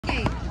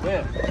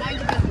Yeah.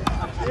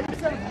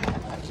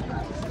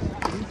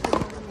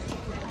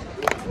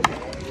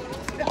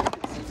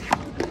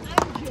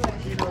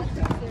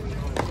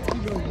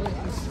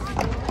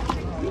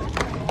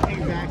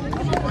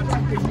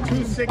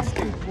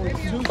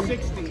 $260.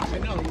 $260. I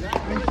know.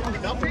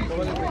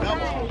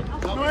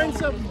 Double. Learn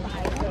some.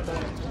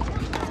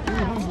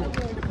 300.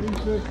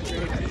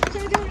 350.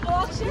 Should we do an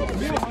auction? Yeah.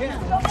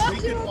 The auction We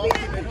can will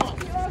auction be it off.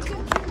 the auction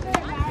will be the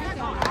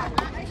marathon.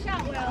 Nice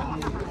shot, Will.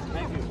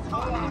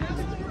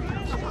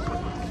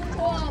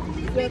 Paul,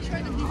 please make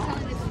sure that he's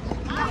selling this.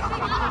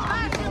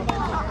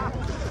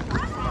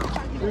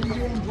 Bring you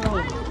in,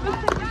 bro.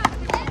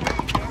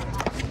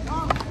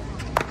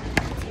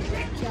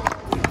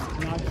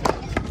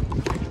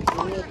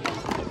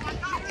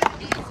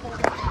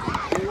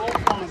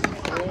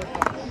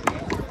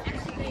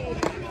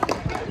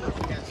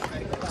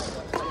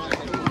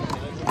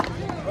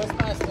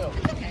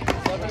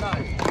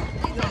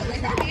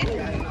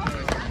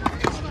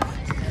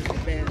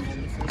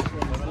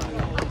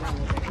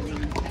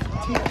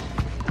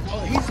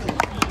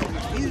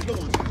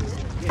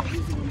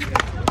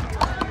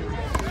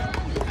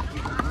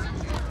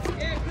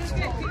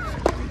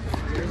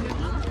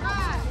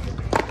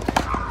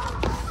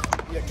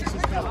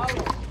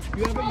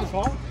 You have it in your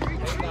car?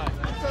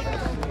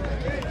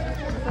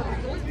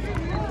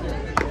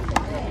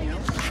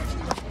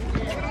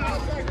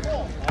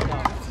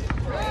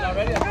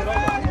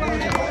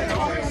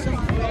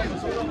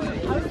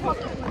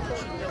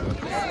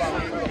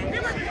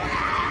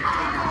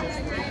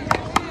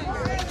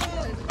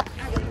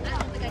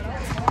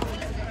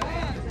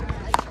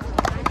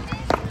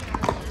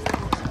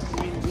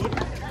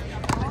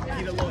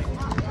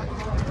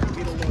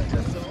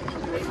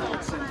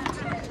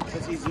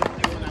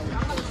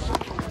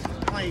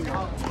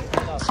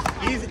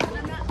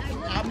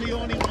 I'm the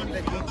only one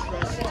that he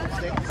trusts to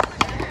fix,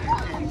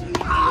 and he's the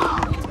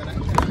only one that I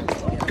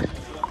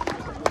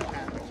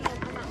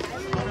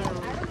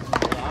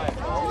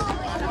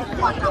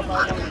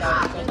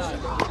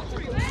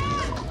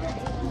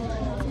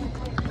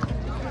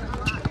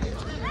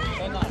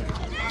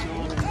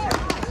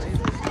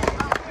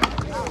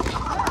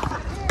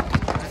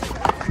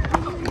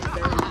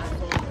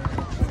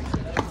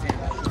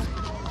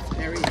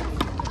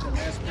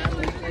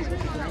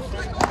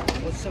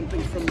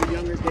something from the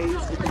younger days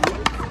with the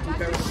wood.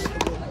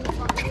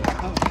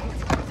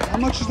 How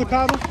much is the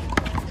paddle?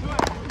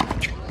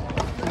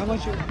 How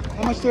much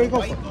did it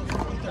go for?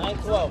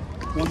 912.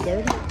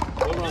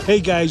 130. Hey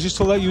guys, just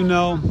to let you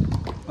know,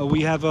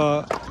 we have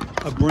a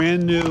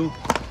brand new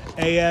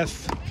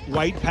AF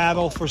white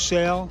paddle for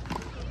sale.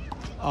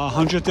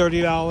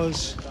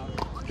 $130.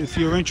 If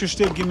you're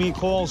interested, give me a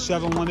call,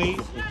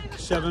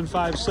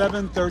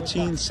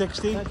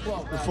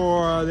 718-757-1360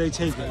 before they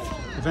take it.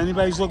 If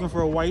anybody's looking for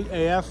a white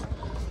AF,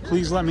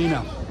 please let me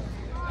know.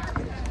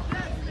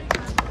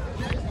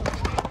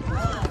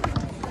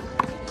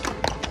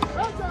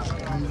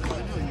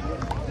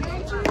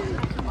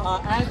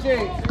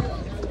 Angie.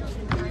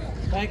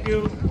 Thank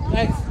you.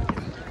 Thanks.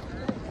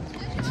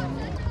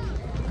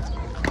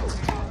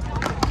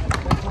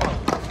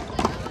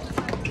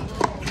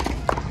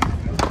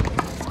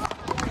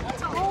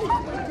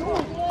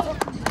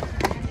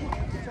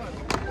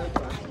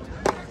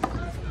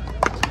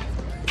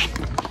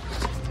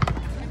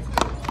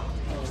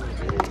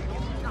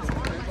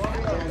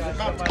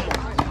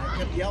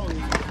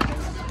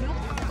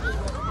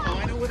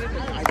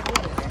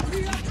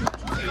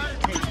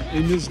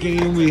 In this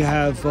game, we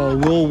have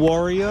Will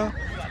Warrior,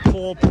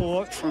 Paul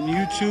Port from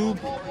YouTube,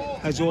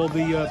 has all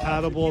the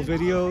paddleball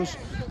videos.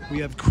 We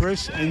have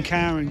Chris and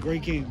Karen.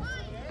 Great game.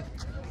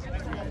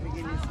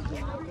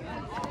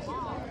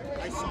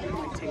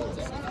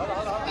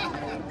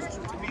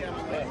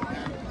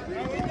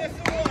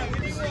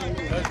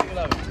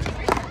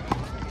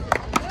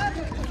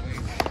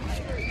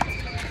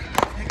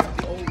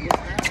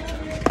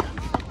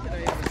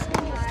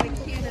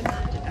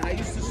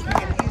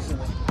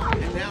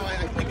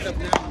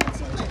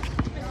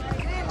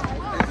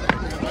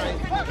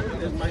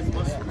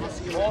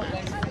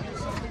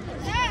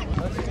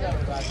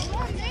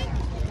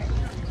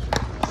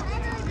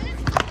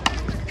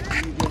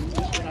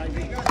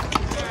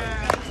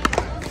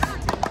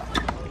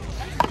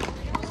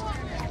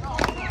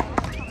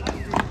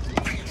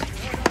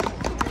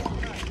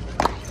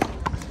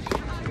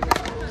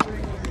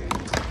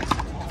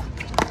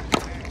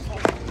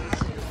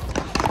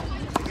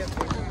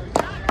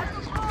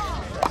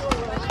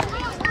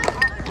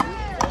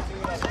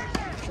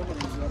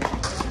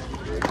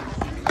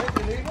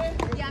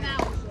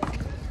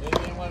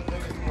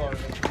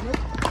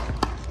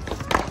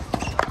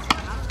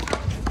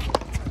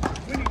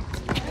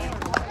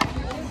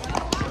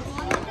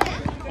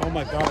 Oh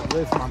my God,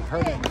 listen, I'm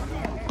hurting.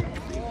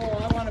 Oh,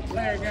 I want to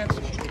play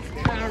against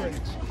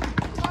parents.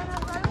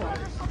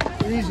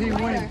 Easy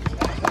win.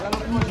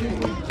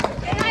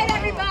 Good night,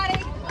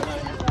 everybody.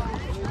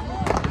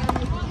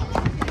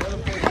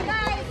 Good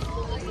night.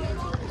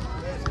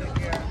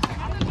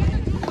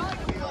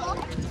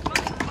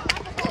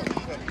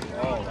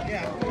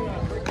 Yeah.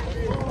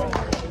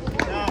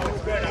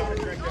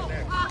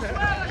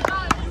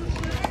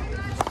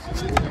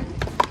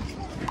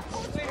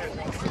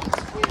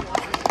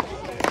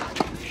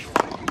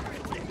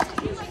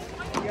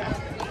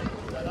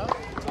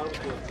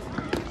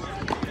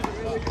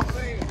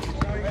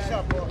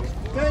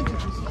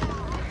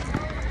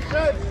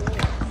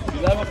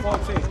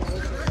 114.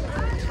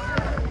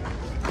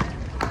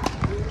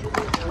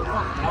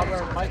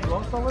 Albert Mike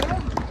Lost over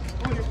there?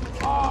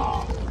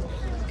 Oh.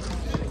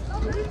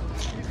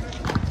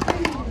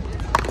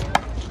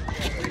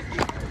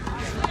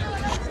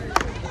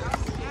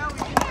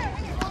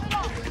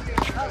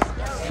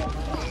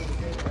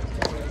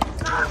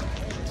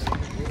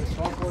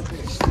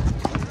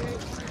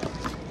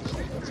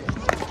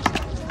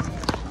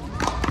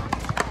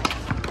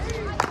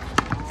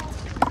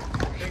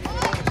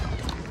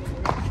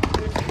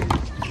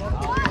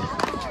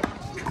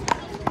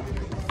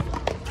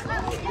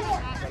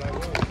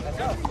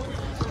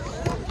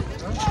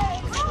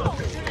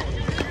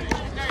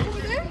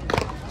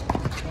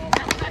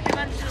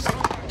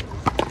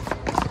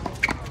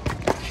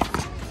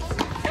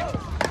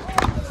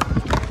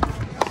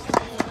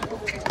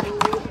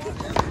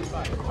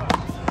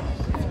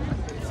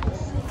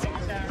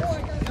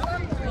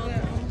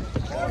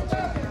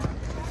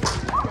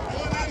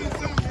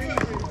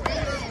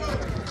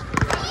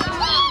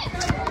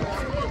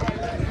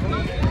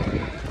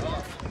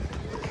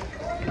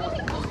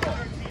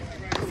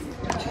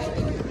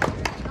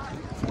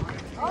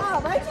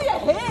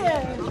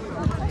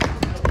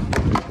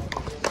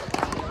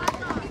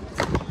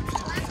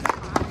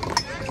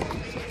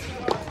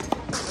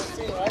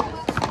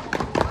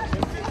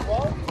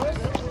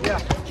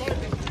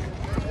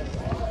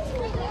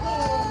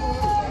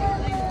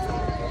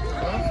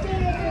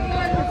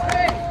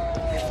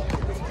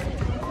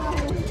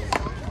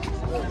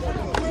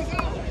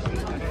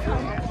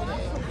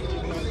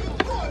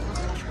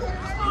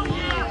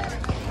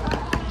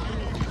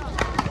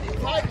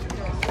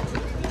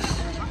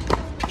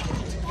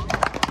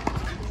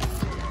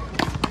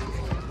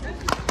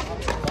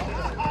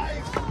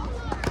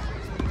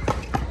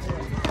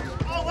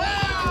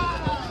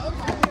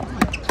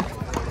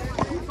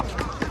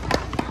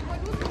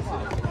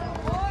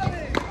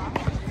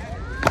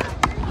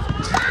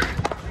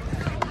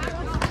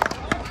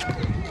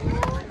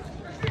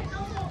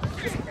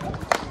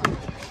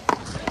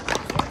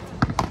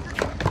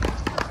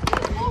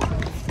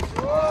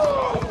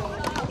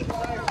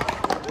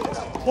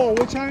 Paul,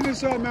 what time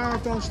does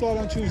marathon start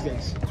on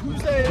Tuesdays?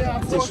 Tuesday,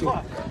 4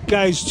 o'clock.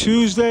 Guys,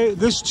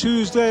 this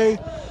Tuesday,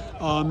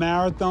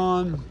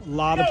 marathon, a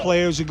lot of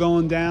players are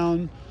going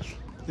down.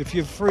 If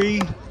you're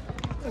free,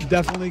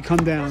 definitely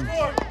come down.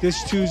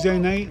 This Tuesday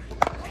night,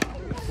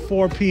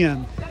 4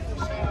 p.m.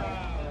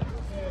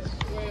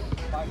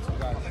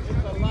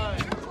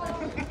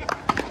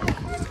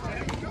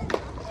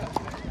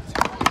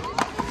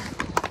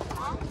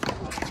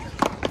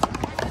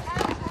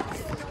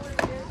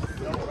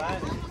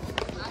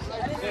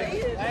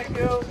 Thank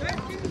you.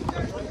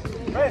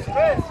 Chris.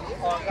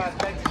 Oh, God,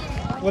 thank you.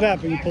 What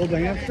happened? You pulled the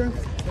hamstring?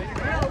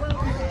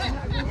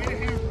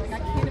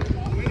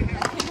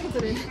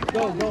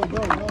 Go.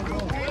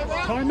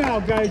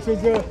 Timeout, guys.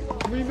 There's a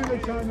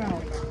 3-minute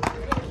timeout.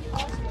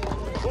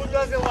 Who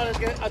doesn't want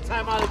to get a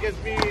timeout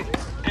against me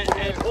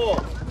and Paul?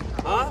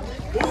 Huh?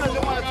 Who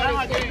doesn't want a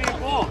timeout against me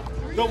and Paul?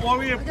 Don't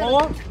worry, and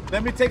Paul.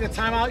 Let me take a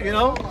timeout, you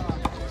know?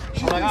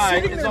 I'm like, all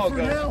right, it's all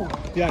good.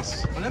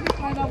 Yes. Well, let me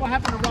find out what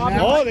happened to Rob.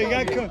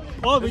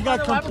 Oh, they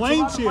got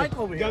complaints here.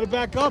 Over You got to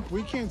back up.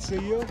 We can't see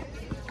you.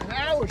 An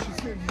hour she's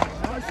sitting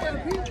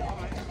here.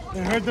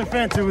 In her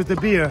defense, it was the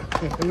beer.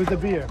 It was the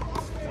beer.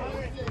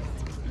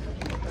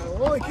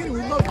 Only kidding, we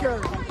love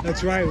Karen.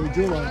 That's right. We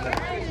do love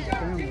that.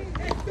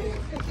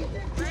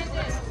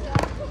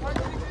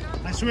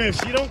 I swear, if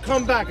she don't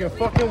come back and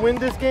fucking win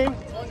this game,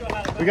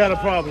 we got a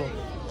problem.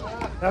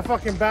 That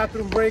fucking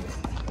bathroom break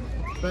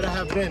better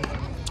have been.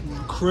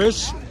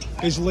 Chris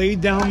has laid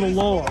down the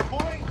law.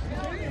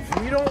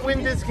 If we don't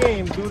win this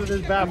game due to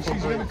this bathroom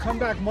She's break, going to come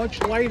back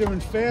much lighter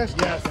and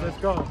faster. yes, let's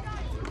go. All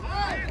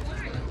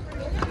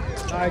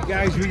right,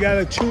 guys, we got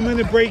a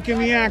 2-minute break in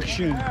the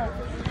action.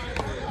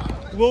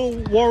 Will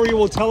Warrior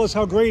will tell us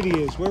how great he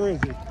is. Where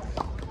is he?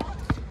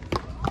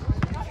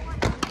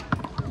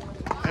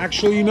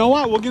 Actually, you know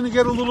what? We're going to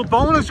get a little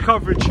bonus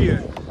coverage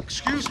here.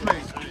 Excuse me.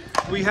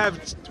 We have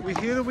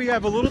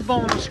a little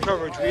bonus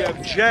coverage. We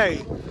have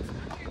Jay,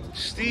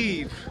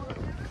 Steve,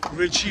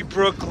 Richie,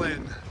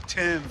 Brooklyn,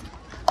 Tim.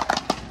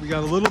 We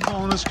got a little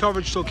bonus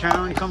coverage till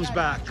Karen comes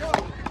back.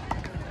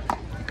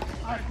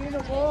 I seen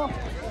the ball.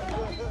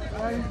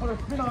 I didn't put a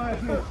spin on it. I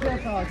see a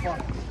stance on it.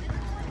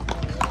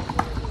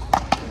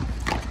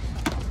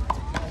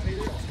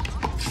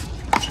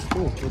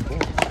 Oh, good ball.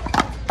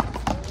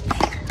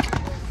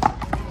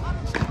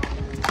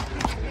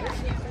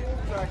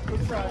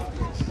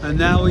 And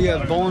now we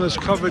have bonus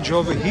coverage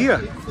over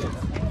here.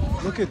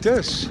 Look at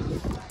this.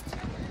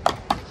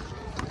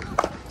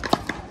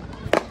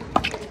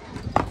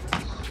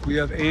 We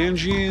have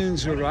Angie and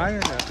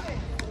Zariah.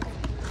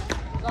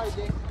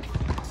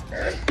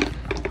 A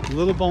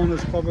little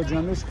bonus coverage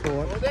on this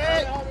court.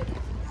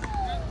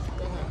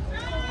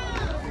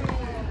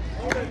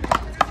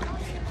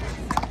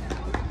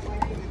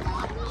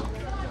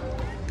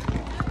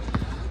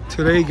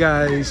 Today,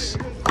 guys,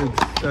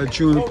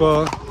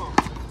 Juniper,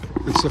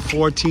 it's the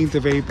 14th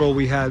of April.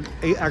 We had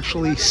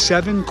actually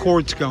 7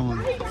 courts going.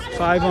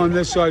 5 on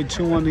this side,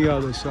 2 on the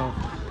other. So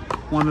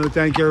wanted to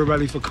thank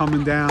everybody for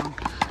coming down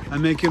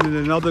and making it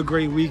another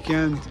great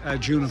weekend at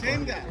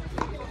Juniper.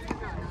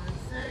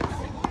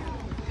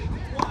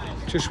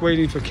 Just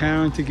waiting for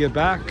Karen to get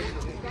back.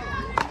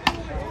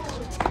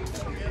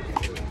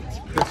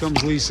 Here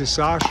comes Lisa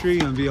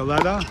Sastry and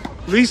Violetta.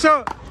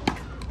 Lisa!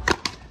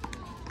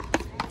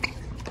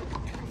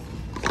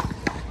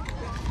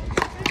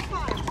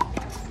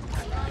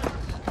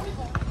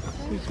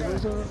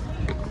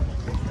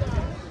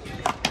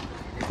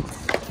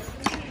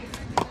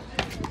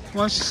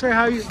 Why don't you say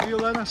hi,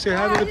 Violetta? Say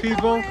hi to the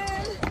people.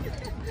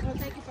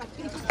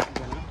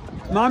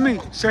 Mommy,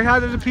 say hi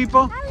to the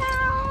people.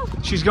 Hello.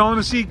 She's going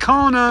to see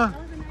Kona.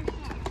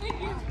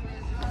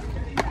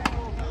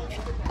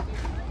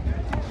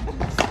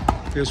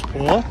 Here's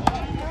Paul.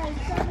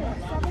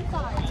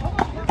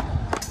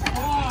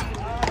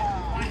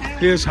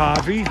 Here's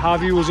Javi.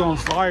 Javi was on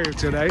fire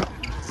today.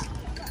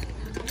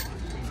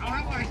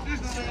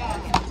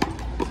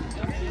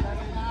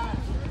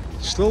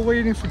 Still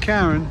waiting for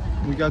Karen.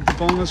 We got the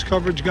bonus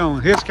coverage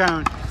going. Here's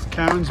Karen.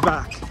 Karen's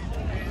back.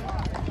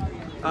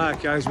 All right,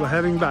 guys, we're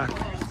heading back.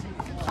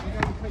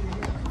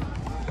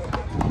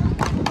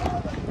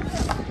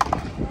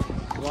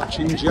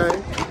 Watching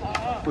Jay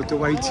with the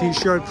white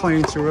t-shirt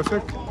playing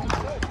terrific.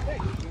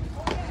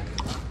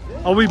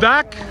 Are we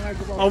back?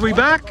 Are we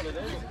back?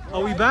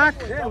 Are we back?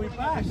 Yeah, we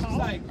back. She's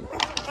like,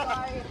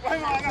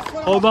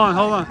 Hold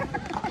on.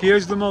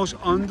 Here's the most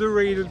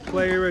underrated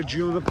player at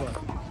Juniper.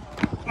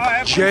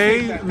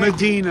 Jay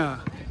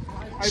Medina.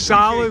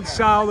 Solid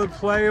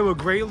player, a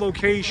great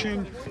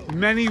location,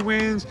 many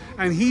wins,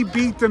 and he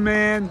beat the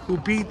man who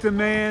beat the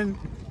man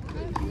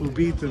who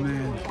beat the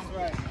man.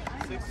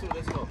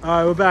 All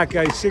right, we're back,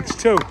 guys.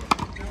 6-2.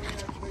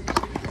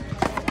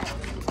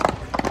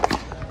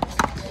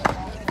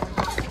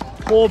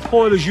 Paul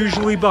Porter's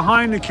usually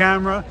behind the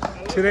camera.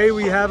 Today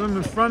we have him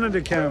in front of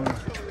the camera.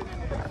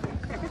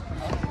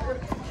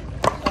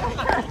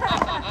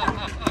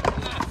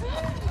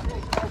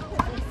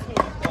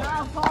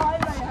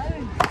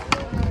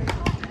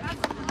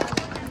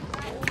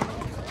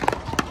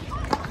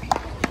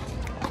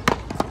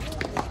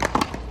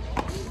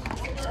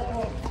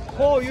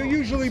 Paul, you're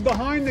usually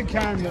behind the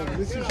camera.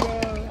 This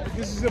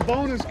is a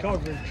bonus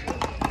coverage.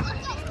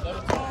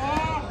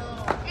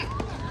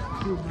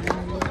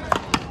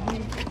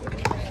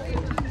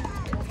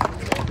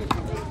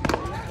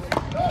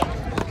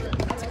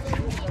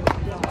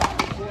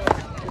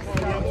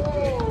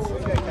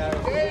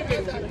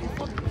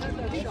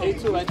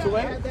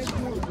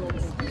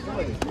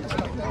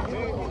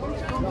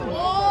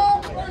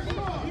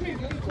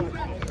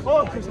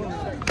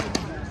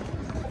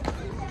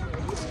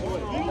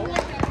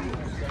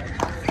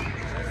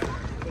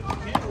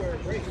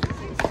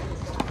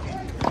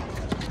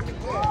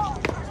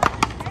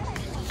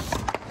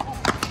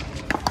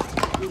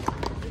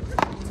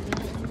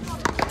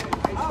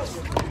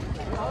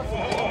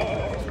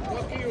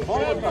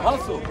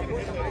 hustle.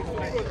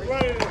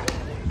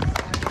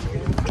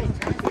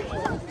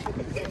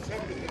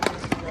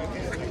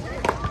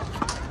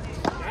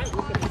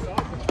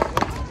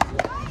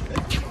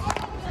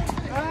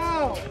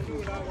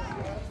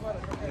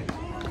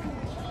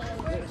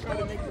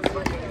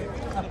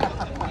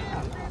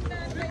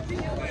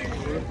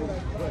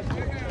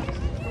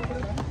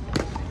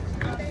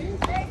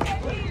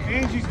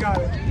 Angie's got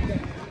it.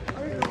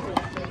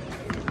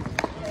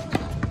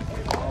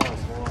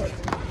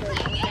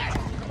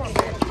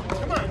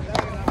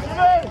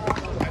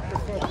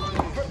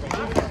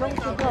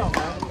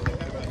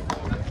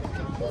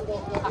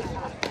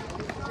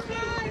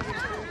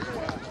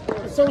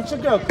 So what you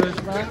go,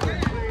 Chris, man?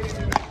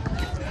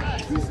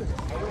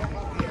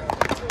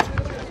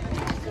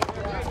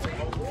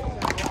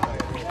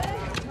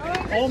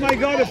 Oh my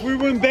God, if we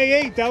win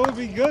Bay 8, that would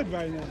be good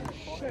right now.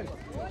 Shit.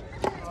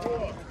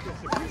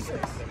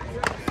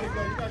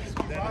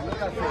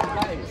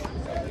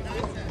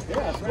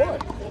 Yeah, I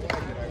scored.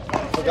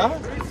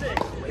 Forgot?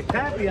 It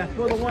can't be. I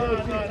scored the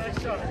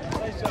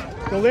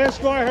 102. The last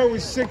score I heard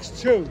was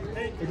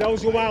 6-2. But that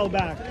was a while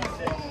back.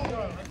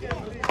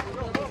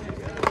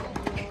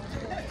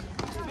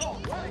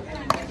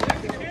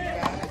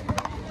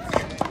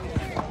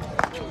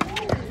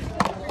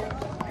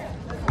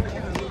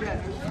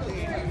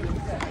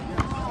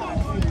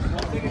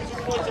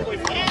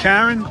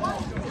 Karen,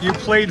 you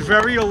played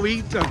very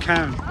elite.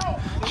 Karen.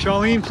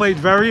 Charlene played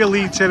very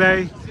elite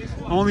today.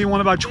 Only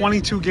won about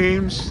 22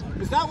 games.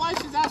 Is that why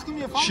she's asking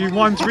me if I'm She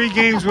won 3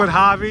 games with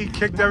Javi,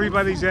 kicked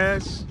everybody's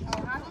ass.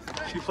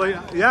 She played,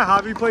 yeah,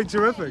 Javi played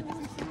terrific.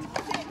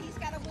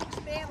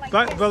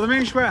 But let me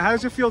ask you, how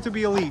does it feel to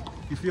be elite?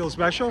 You feel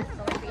special?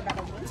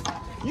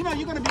 You know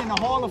you're going to be in the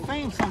Hall of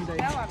Fame someday.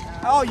 No, I'm not.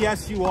 Oh,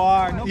 yes, you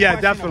are. No Yeah,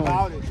 question definitely.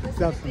 about it.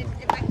 Definitely.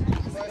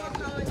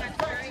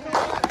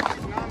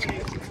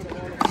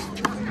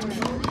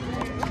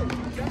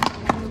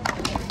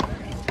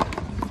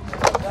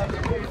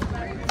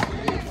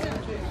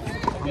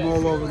 I'm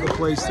all over the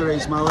place today.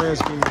 It's my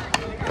last game.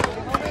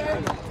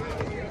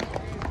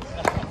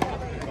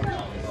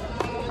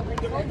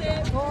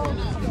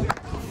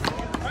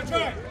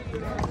 But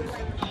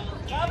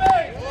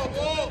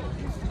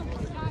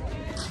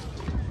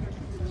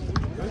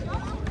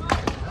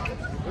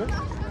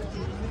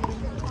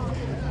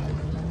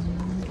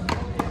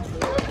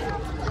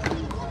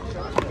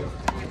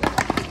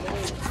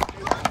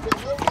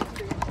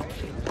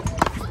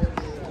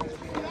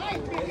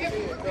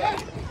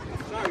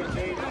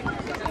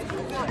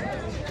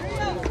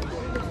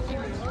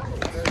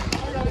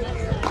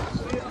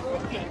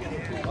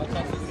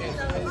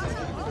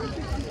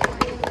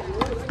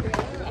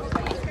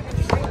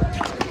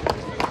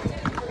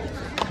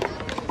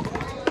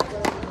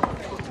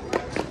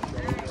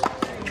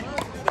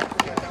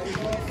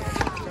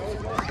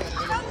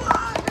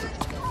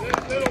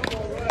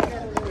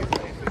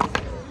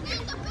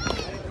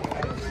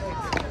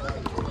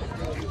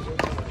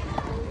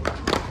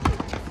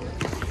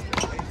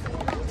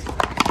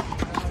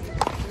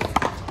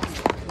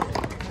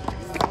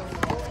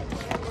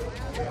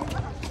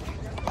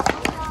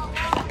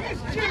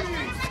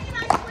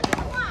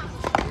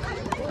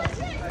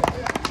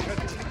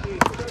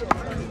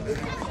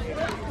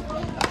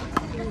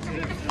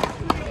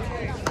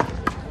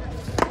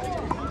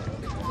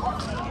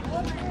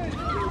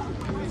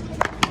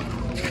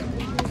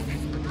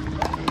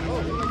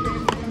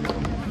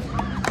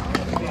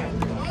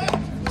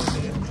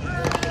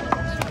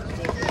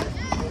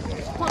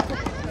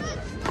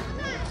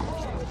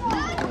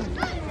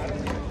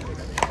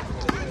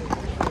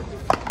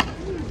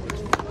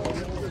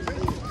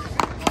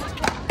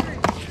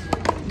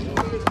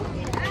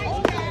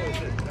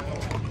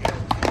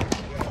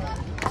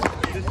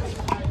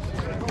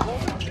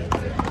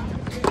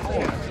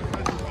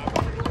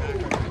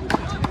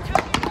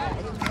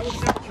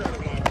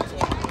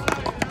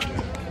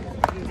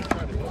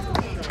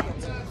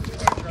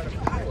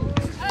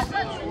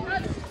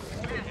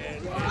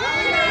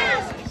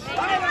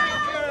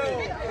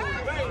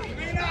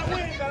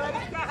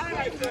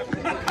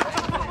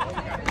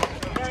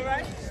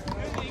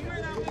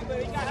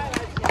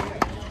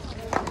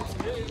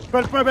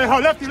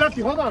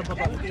lefty, hold on,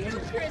 Papa.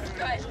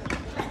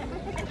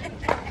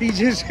 He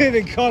just hit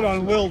a cut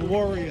on Will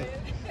Warrior.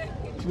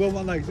 Will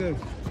went like this.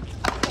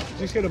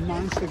 Just hit a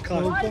monster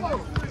cut.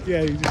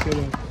 Yeah, he just hit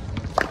a.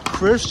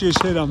 Chris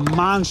just hit a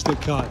monster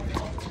cut.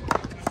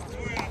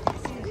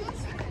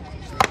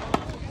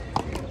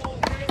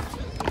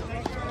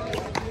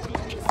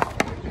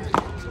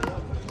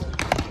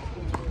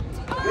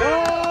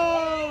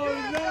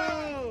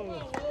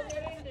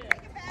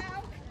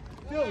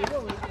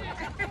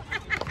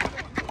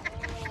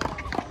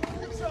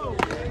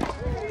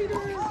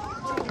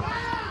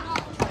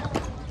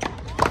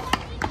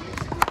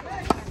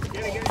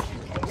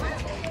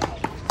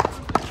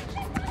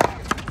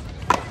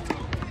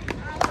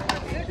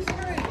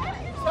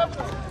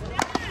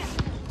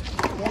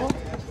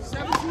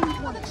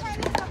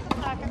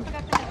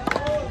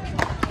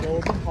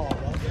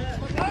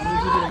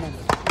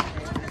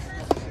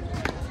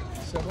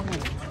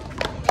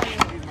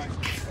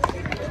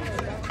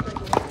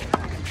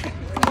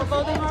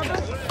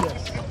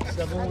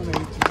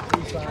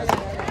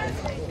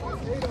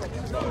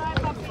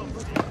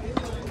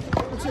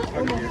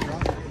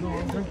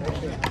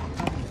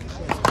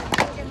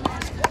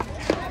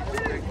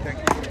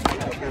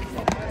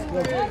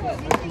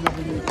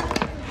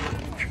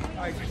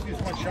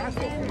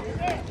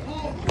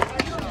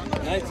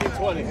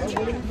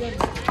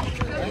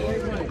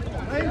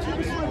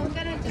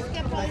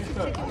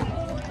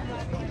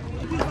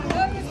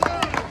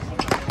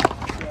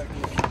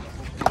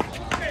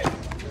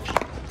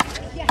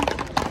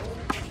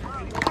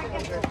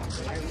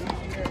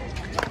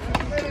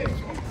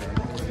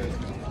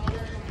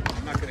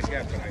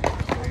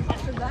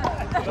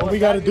 All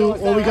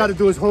we gotta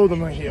do is hold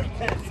them right here.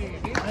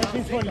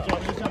 1920,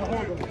 Johnny. You gotta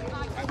hold them.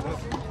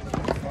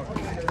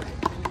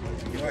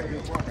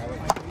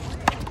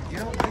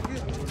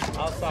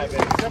 Outside,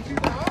 baby. Some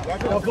people.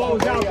 The ball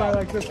was out by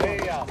like this one.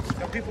 Yeah.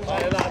 Some people.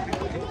 Hold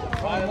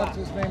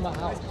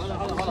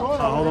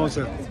Hold on a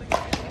second.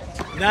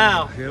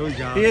 Now, Here we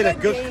go. he had a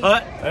good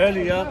cut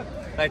earlier,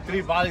 like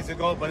 3 volleys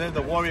ago, but then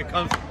the Warrior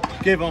comes,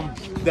 give him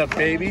the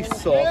baby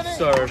soft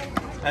serve,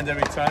 and the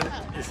return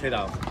is hit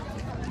out.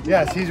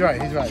 Yes, he's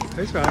right. He's right.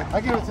 He's right. I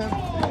give it to him.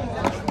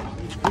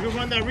 We can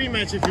run that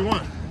rematch if you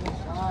want.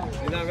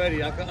 You're not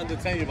ready. I can under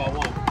 10 you by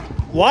 1.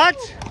 What?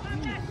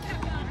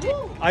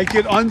 I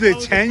could under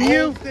 10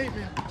 you?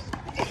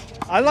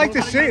 I like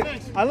to see it.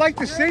 I like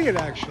to see it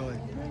actually.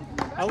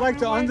 I like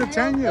to under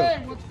 10 you.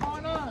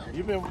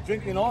 You've been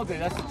drinking all day.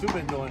 That's what you've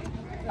been doing.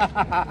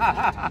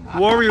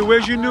 Warrior,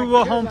 where's your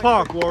new home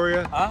park,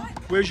 Warrior? Huh?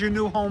 Where's your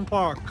new home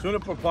park?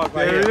 Juniper Park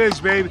right There here. it is,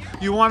 baby.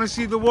 You want to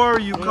see the Warrior,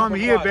 you come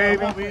here,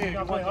 baby. We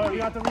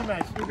got the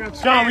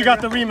rematch. John, we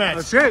got the rematch.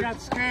 That's it.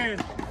 Got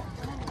scared.